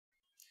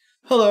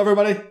Hello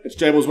everybody, it's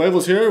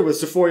Jabelzwavelz here with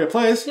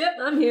XephoriaPlays. Yep,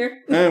 I'm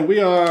here. And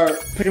we are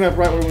picking up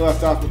right where we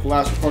left off with the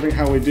last recording,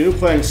 how we do,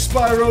 playing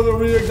Spyro the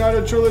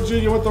Reignited Trilogy.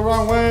 You went the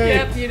wrong way.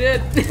 Yep, you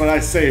did. But I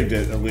saved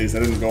it, at least. I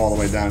didn't go all the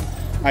way down.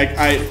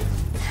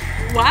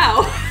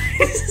 Wow.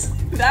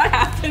 That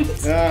happened.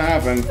 Yeah, it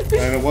happened,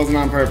 and it wasn't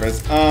on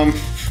purpose.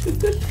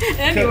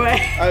 Anyway.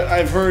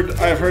 I've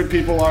heard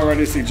people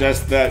already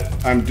suggest that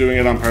I'm doing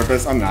it on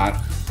purpose. I'm not.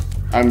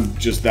 I'm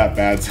just that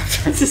bad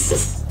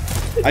sometimes.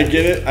 I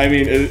get it. I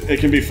mean, it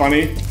can be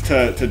funny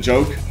to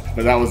joke,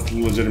 but that was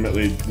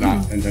legitimately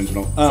not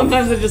intentional.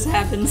 Sometimes it just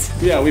happens.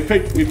 Yeah, we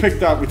took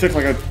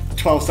like a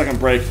 12-second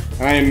break,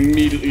 and I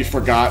immediately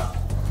forgot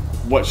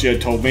what she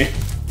had told me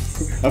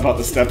about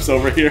the steps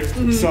over here.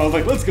 So I was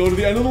like, let's go to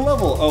the end of the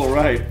level. Oh,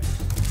 right.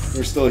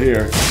 We're still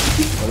here.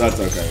 Well, that's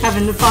okay.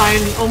 Having to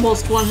find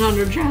almost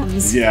 100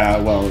 gems.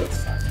 Yeah, well,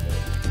 that's fine.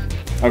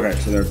 Okay,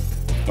 so they're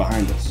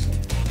behind us.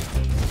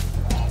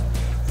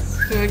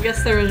 So I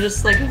guess there was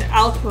just like an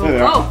alcove. There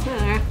they are. Oh,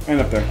 there. And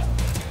up there.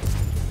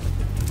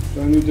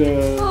 So I need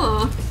to...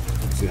 Oh.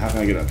 Let's see, how can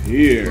I get up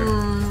here?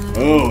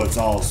 Oh, it's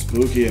all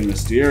spooky and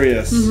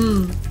mysterious.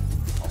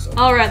 Also,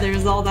 Alright,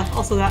 there's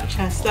also that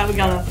chest that we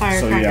got a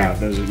firecracker. So yeah,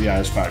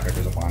 there's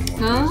firecrackers up on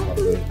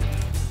one.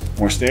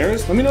 More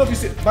stairs? Let me know if you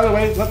see... By the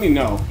way, let me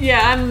know.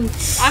 Yeah, I'm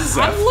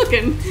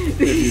looking. If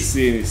you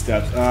see any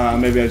steps.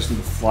 Maybe I just need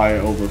to fly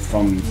over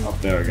from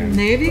up there again.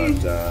 Maybe.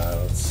 But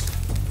let's...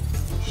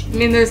 I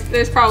mean,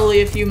 there's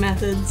probably a few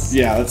methods.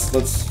 Yeah, let's.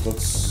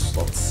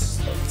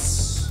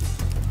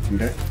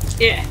 Okay.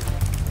 Yeah.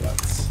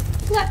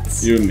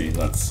 Let's. You and me.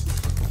 Let's.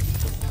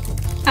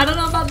 I don't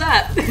know about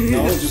that.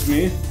 No, just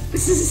me.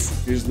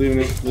 You're just leaving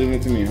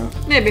it to me, huh?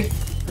 Maybe.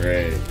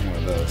 Great, one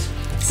of those.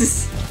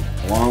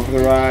 Along for the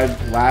ride.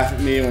 Laugh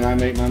at me when I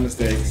make my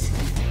mistakes.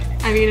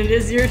 I mean, it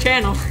is your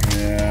channel.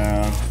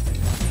 Yeah.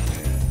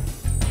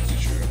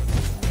 It's true.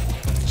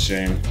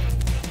 Shame.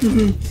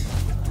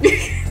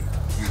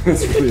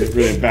 It's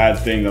really a bad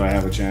thing that I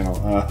have a channel.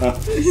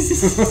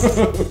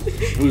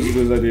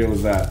 Whose idea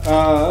was that?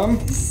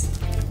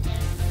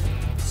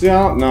 See,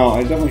 no,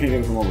 I definitely can't get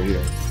it from over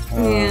here.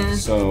 Yeah.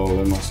 So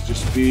there must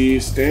just be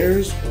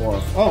stairs,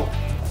 or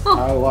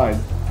I lied.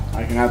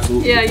 I can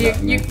absolutely. Yeah,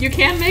 you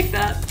can make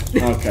that.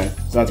 Okay,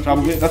 so that's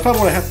probably what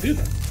I have to do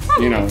then.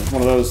 Probably. You know, it's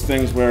one of those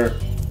things where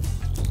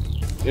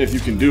if you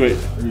can do it,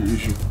 you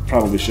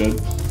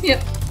should.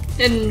 Yep,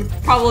 and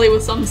probably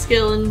with some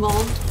skill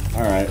involved.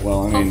 Alright,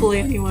 well, I mean... Hopefully,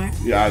 anyway.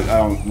 Yeah, I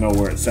don't know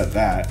where it said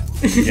that.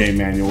 In the game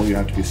manual, you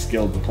have to be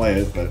skilled to play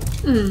it, but...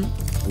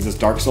 Is this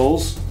Dark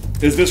Souls?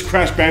 Is this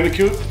Crash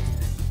Bandicoot?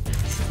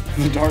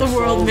 The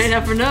world may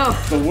never know.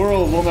 The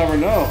world will never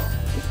know.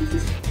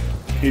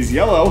 He's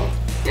yellow.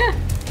 Yeah.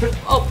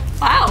 Oh,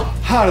 wow.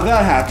 How did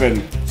that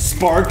happen?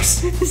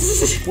 Sparks?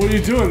 What are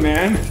you doing,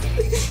 man?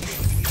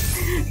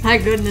 My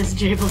goodness,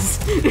 Jabelz.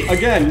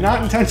 Again,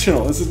 not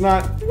intentional. This is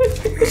not...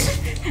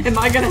 Am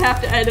I gonna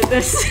have to edit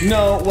this?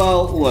 No,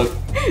 well, look.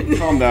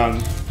 Calm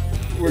down.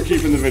 We're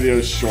keeping the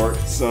videos short,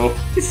 so...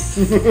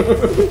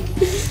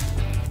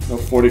 No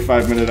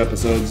 45-minute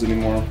episodes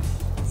anymore.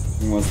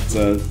 Unless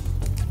it's,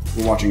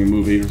 we're watching a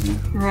movie or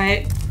something.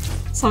 Right.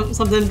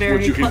 Something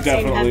very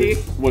cutscene heavy.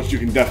 Which you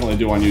can definitely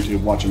do on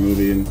YouTube. Watch a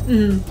movie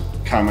and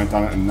comment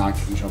on it and not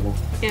get in trouble.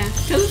 Yeah,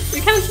 because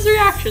it counts as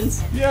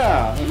reactions.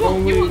 Yeah. You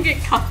won't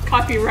get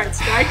copyright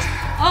strikes.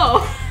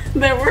 Oh,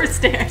 there were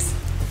stairs.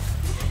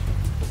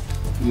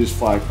 You just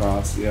fly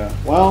across, yeah.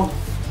 Well,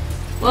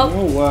 you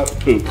know what?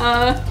 Poop.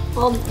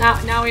 Well,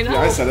 now we know.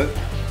 Yeah, I said it.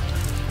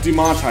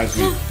 Demonetize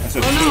me. I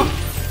said poop. No.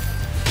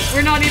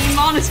 We're not even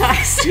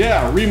monetized.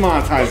 Yeah,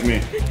 remonetize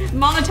me.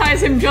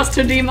 Monetize him just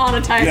to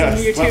demonetize him,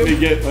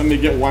 YouTube. Let me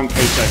get one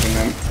paycheck and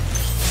then...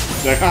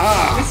 Like,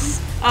 haha!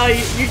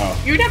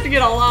 You'd have to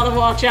get a lot of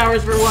watch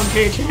hours for one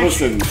paycheck.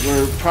 Listen,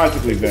 we're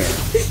practically there.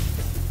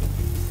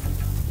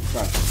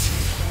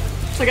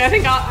 Like, I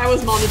think I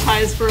was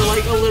monetized for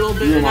like a little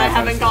bit and I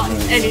haven't gotten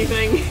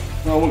anything.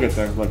 No, we'll get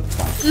there. Look, it's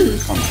fine.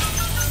 Come on.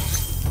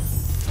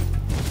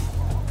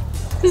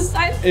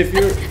 I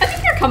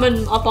think you're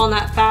coming up on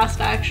that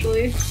fast,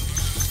 actually.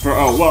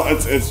 Well,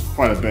 it's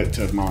quite a bit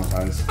to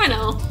monetize. I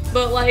know,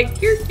 but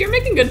like you're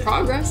making good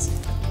progress.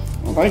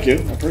 Well, thank you.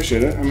 I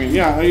appreciate it. I mean,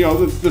 yeah, you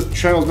know, this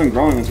channel's been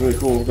growing. It's really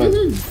cool. But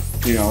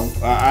you know,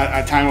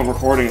 at time of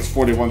recording, it's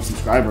 41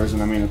 subscribers,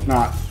 and I mean, it's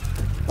not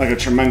like a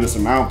tremendous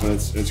amount, but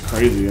it's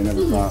crazy. I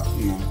never thought,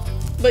 you know.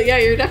 But yeah,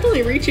 you're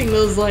definitely reaching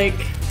those like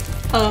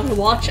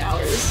watch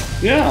hours.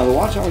 Yeah, the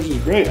watch hours is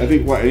great. I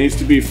think it needs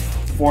to be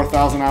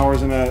 4,000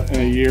 hours in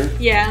a year.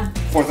 Yeah.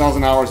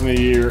 4,000 hours in a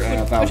year and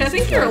 1,000. Which I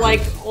think you're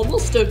like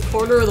almost a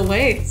quarter of the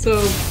way.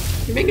 So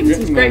you're making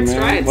some great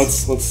strides.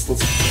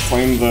 Let's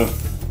claim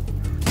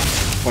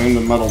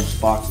the metal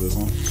boxes,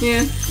 huh?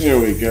 Yeah. Here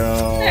we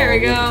go. There we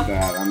go. Look at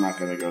that. I'm not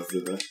gonna go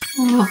through this.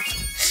 I'm not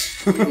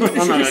gonna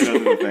go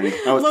through the thing.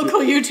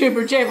 Local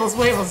YouTuber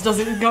Jabelzwavelz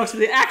doesn't go to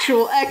the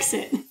actual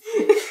exit.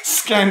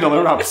 Scandal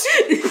erupts.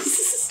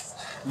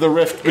 The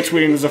rift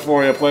between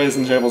XephoriaPlays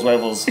and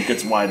Jabelzwavelz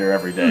gets wider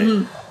every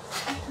day.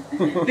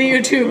 The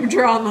YouTube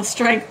drama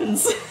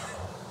strengthens.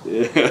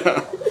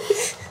 Yeah.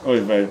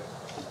 Oh, wait.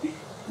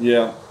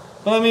 Yeah.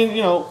 But I mean,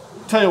 you know,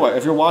 tell you what,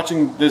 if you're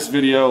watching this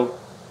video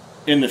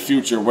in the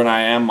future when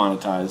I am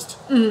monetized,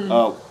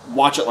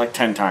 watch it like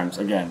 10 times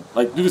again.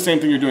 Like, do the same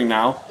thing you're doing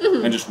now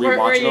and just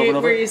rewatch it over and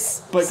over. Where you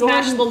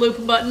smash the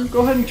loop button.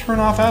 Go ahead and turn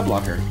off ad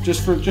blocker.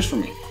 Just for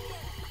me.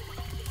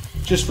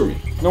 Just for me.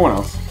 No one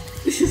else.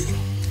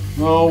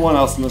 No one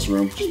else in this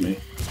room. Just me.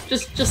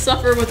 Just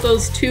suffer with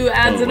those 2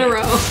 ads in a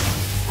row.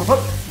 Hup, hup.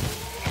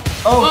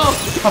 Oh!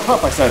 Hup,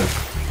 hup, I said.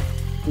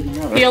 Didn't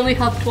matter. He only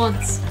huffed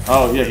once.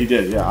 Oh, yeah, he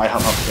did. Yeah, I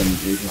huffed and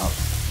he huffed.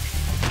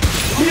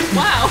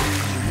 Wow.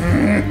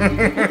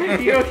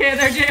 You okay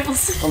there,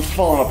 Jabelz? I'm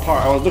falling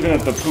apart. I was looking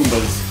at the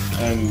Poombas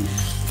and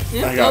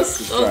I got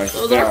distracted.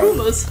 Those are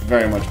Poombas.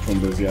 Very much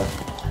Poombas, yeah.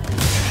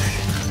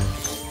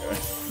 Okay.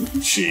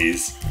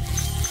 Jeez.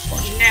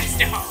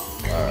 Nasty hog.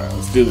 Alright,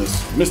 let's do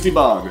this. Misty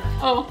Bog.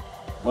 Oh.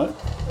 What?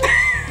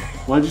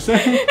 What did you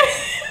say?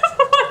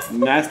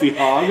 Nasty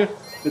hog?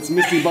 It's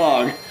Misty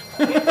Bog.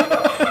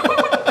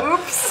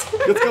 Oops.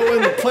 Let's go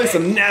in and play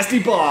some Nasty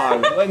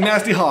Bog. Like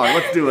Nasty Hog.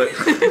 Let's do it.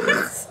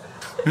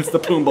 It's the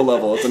Pumbaa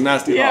level. It's a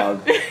Nasty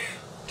Hog.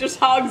 Just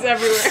hogs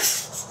everywhere.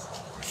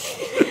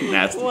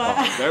 Nasty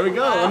Hog. There we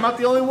go. I'm not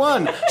the only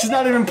one. She's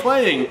not even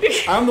playing.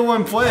 I'm the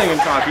one playing and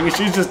talking.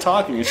 She's just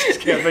talking and she just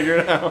can't figure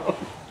it out.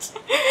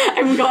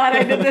 I'm glad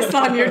I did this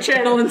on your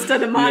channel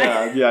instead of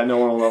mine. Yeah, no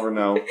one will ever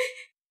know.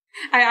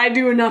 I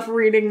do enough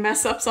reading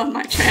mess ups on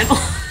my channel.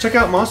 Check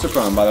out Monster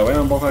Prom, by the way,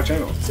 on both our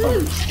channels. It's fun.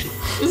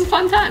 It was a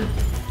fun time.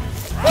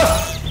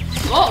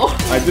 Whoa.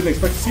 I didn't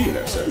expect to see you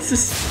there, sir.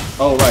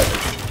 Oh, right.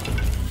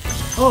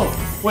 Oh,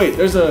 wait,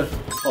 there's a...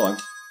 Hold on.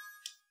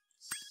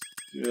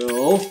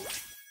 Still...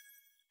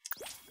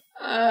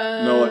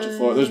 No electric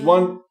floor. There's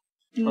one...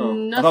 Oh,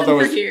 nothing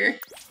for here.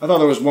 I thought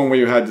there was one where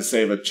you had to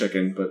save a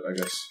chicken, but I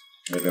guess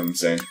maybe I'm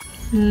insane.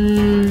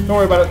 Don't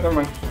worry about it. Never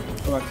mind.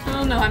 Go back.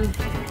 Oh, no, I'm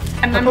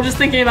just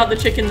thinking about the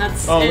chicken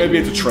that's maybe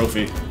it's a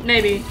trophy.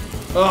 Maybe.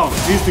 Oh,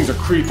 these things are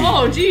creepy.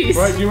 Oh, jeez.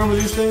 Right? Do you remember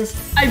these things?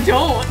 I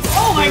don't.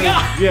 Oh my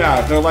god. Yeah,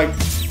 they're like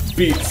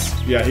beets.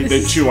 Yeah,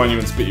 they chew on you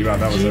and spit you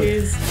out. That was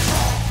it.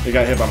 They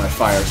got hit by my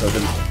fire, so it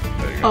didn't.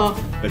 There you go. Oh.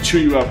 They chew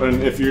you up,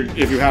 and if you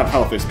have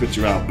health, they spit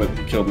you out. But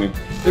it killed me.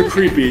 They're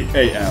creepy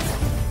AF.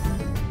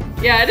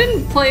 Yeah, I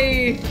didn't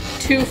play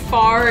too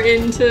far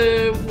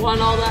into one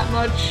all that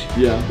much.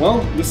 Yeah.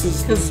 Well, this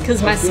is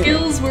because my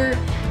skills were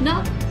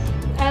not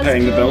as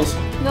paying good. the bills.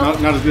 No.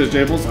 Not as good as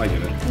Jabelz. I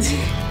get it.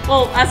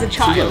 Well, as a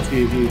child.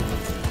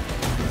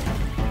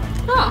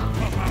 Oh.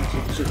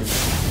 Chicken.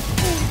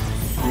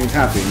 He's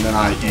happy, and then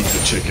I eat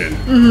the chicken.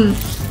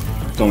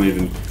 Don't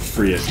even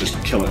free it, just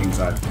kill it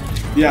inside.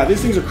 Yeah, these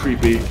things are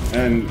creepy,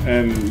 and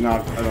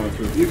not, I don't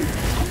know, you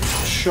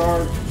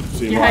sharp.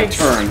 See, well, I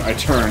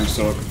turned,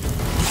 so.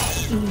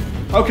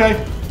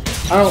 Okay,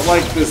 I don't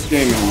like this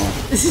game anymore.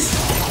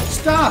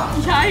 Stop!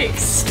 Yikes!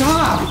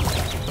 Stop!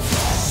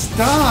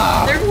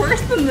 Stop! They're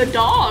worse than the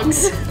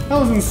dogs. That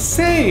was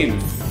insane.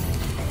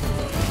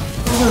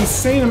 That was an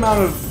insane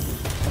amount of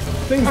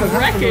things that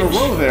happened in a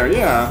row there.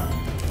 Yeah.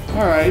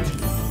 All right.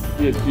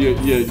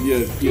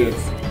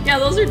 Yeah,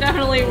 those are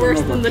definitely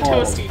worse than the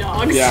toasty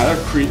dogs. Yeah,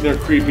 they're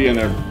creepy and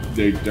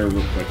they're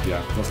real quick.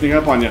 Yeah, they'll sneak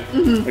up on you.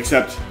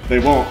 Except they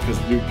won't because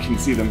you can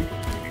see them.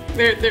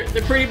 They're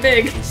pretty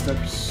big.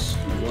 Steps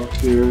up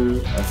here.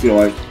 I feel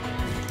like.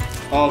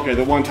 Oh, okay.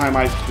 The one time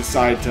I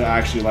decide to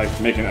actually like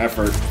make an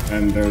effort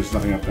and there's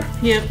nothing up there.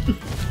 Yep. Cool.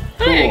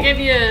 Hey, I gave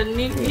you a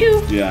neat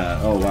view. Yeah.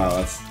 Oh wow,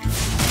 that's.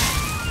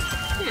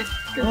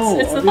 Yeah,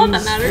 it's the fun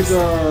that matters.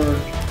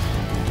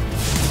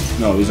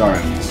 No, these are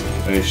enemies.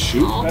 They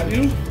shoot at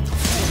you?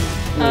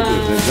 They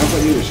jump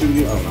at you, they shoot at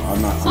you? Oh no,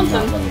 I'm not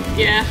letting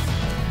you. Yeah.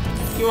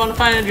 You want to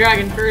find a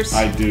dragon first?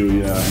 I do,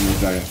 yeah. I need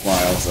dragons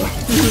fly also.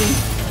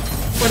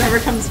 Whatever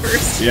comes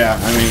first. Yeah,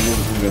 I mean,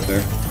 we'll get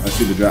there. I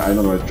see the dragon. I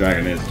know where the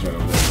dragon is. It's right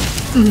over there.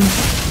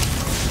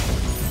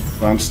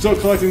 But I'm still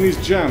collecting these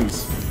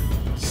gems.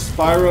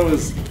 Spyro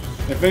is,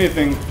 if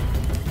anything,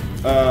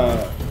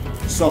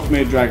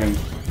 self-made dragon.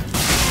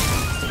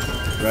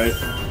 Right?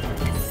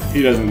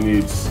 He doesn't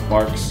need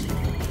sparks.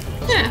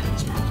 Yeah.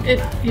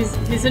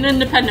 He's an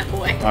independent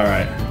boy.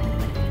 Alright.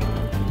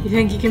 You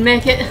think you can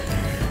make it?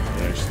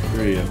 There's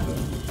 3 of them.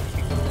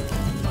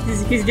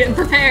 He's getting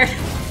prepared.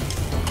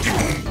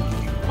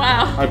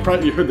 Wow.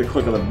 You heard the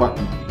click of the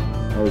button.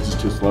 I was just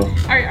too slow.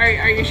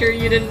 Are you sure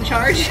you didn't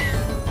charge?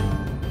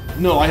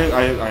 No, I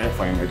had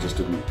fine. I just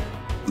didn't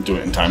do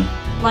it in time.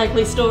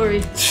 Likely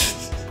story.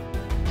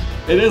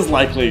 It is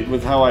likely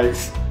with how I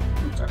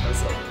type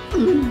myself.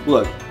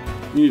 Look,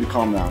 you need to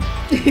calm down.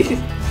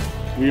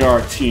 We are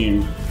a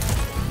team.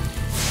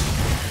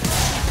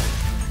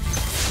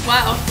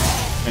 Wow.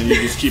 And you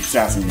just keep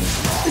sassing me.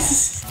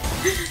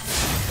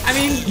 I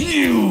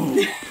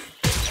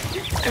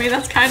mean,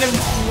 that's kind of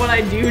what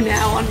I do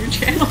now on your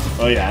channel.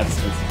 Oh yeah,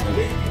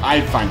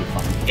 I find it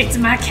funny. It's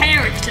my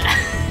character.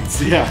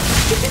 Yeah,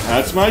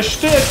 that's my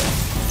shtick.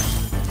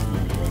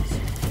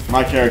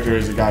 My character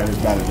is a guy who's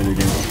bad at video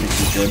games but thinks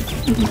he's good.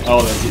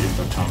 Oh, that's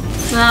the tongue.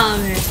 Oh,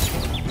 okay.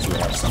 So we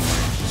have somewhere.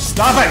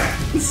 Stop it!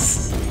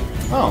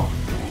 Oh.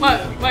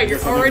 What,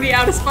 you're already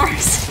out of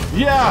spars?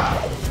 Yeah!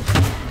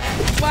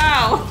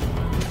 Wow!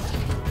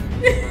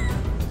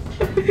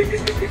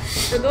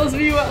 For those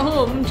of you at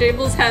home,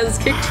 Jabelz has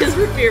kicked his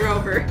root beer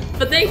over.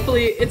 But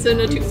thankfully, it's in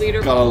a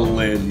 2-liter Got bottle. a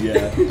lid,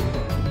 yeah.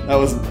 I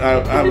was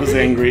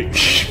angry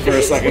for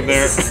a second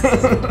there.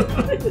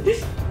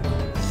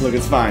 Look,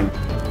 it's fine.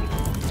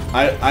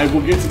 I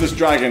will get to this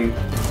dragon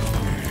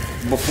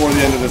before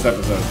the end of this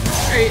episode.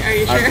 Are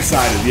you sure? I've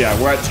decided, yeah.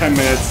 We're at 10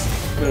 minutes.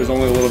 There's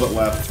only a little bit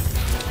left.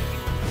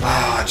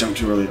 Ah, I jumped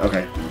too early.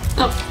 Okay.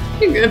 Oh,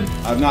 you're good.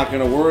 I'm not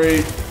gonna worry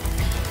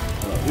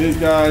about these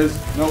guys.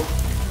 Nope.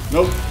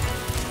 Nope.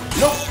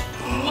 Nope.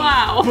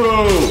 Wow. Boo!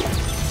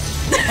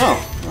 Oh.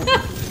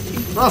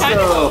 Let's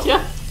go.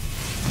 Yeah.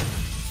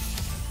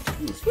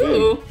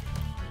 Ooh.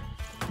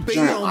 Be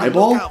Giant on the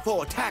eyeball? lookout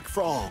for attack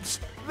frogs.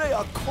 They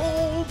are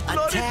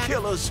cold-blooded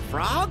killers.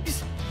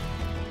 Frogs?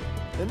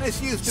 And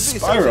this used to be Spyro,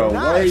 such a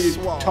why are nice you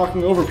swamp.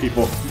 talking over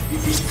people?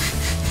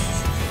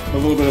 A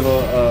little bit of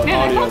a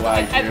Man, audio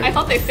lag here. I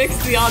thought they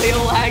fixed the audio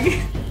lag.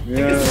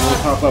 Yeah, it'll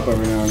pop up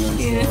every now and then.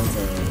 Yeah.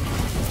 So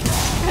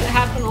that's That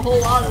happened a whole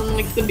lot in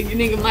like the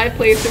beginning of my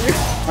playthrough.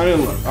 alright. I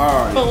mean, look,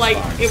 alright. But like,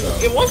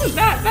 fine, it wasn't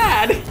that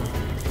bad.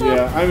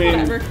 Yeah, I mean,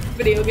 Whatever.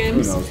 Video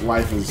games. who knows?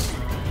 Life is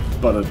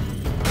but a,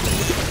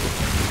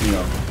 you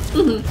know,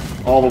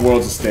 all the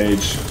world's a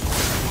stage.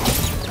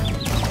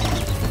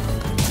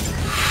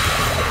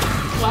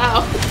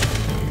 Wow.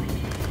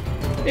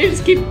 They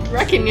just keep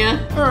wrecking you.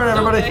 Alright,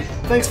 everybody.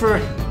 Thanks for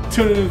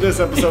tuning into this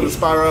episode of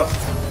Spyro.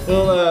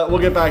 We'll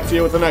get back to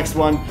you with the next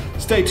one.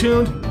 Stay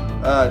tuned.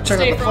 Check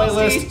Stay out the frosty.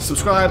 playlist.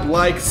 Subscribe,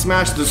 like,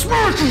 smash the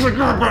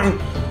button,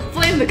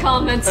 Flame the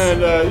comments.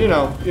 and you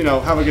know,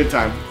 have a good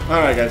time. All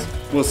right, guys.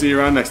 We'll see you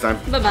around next time.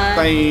 Bye-bye.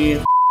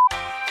 Bye.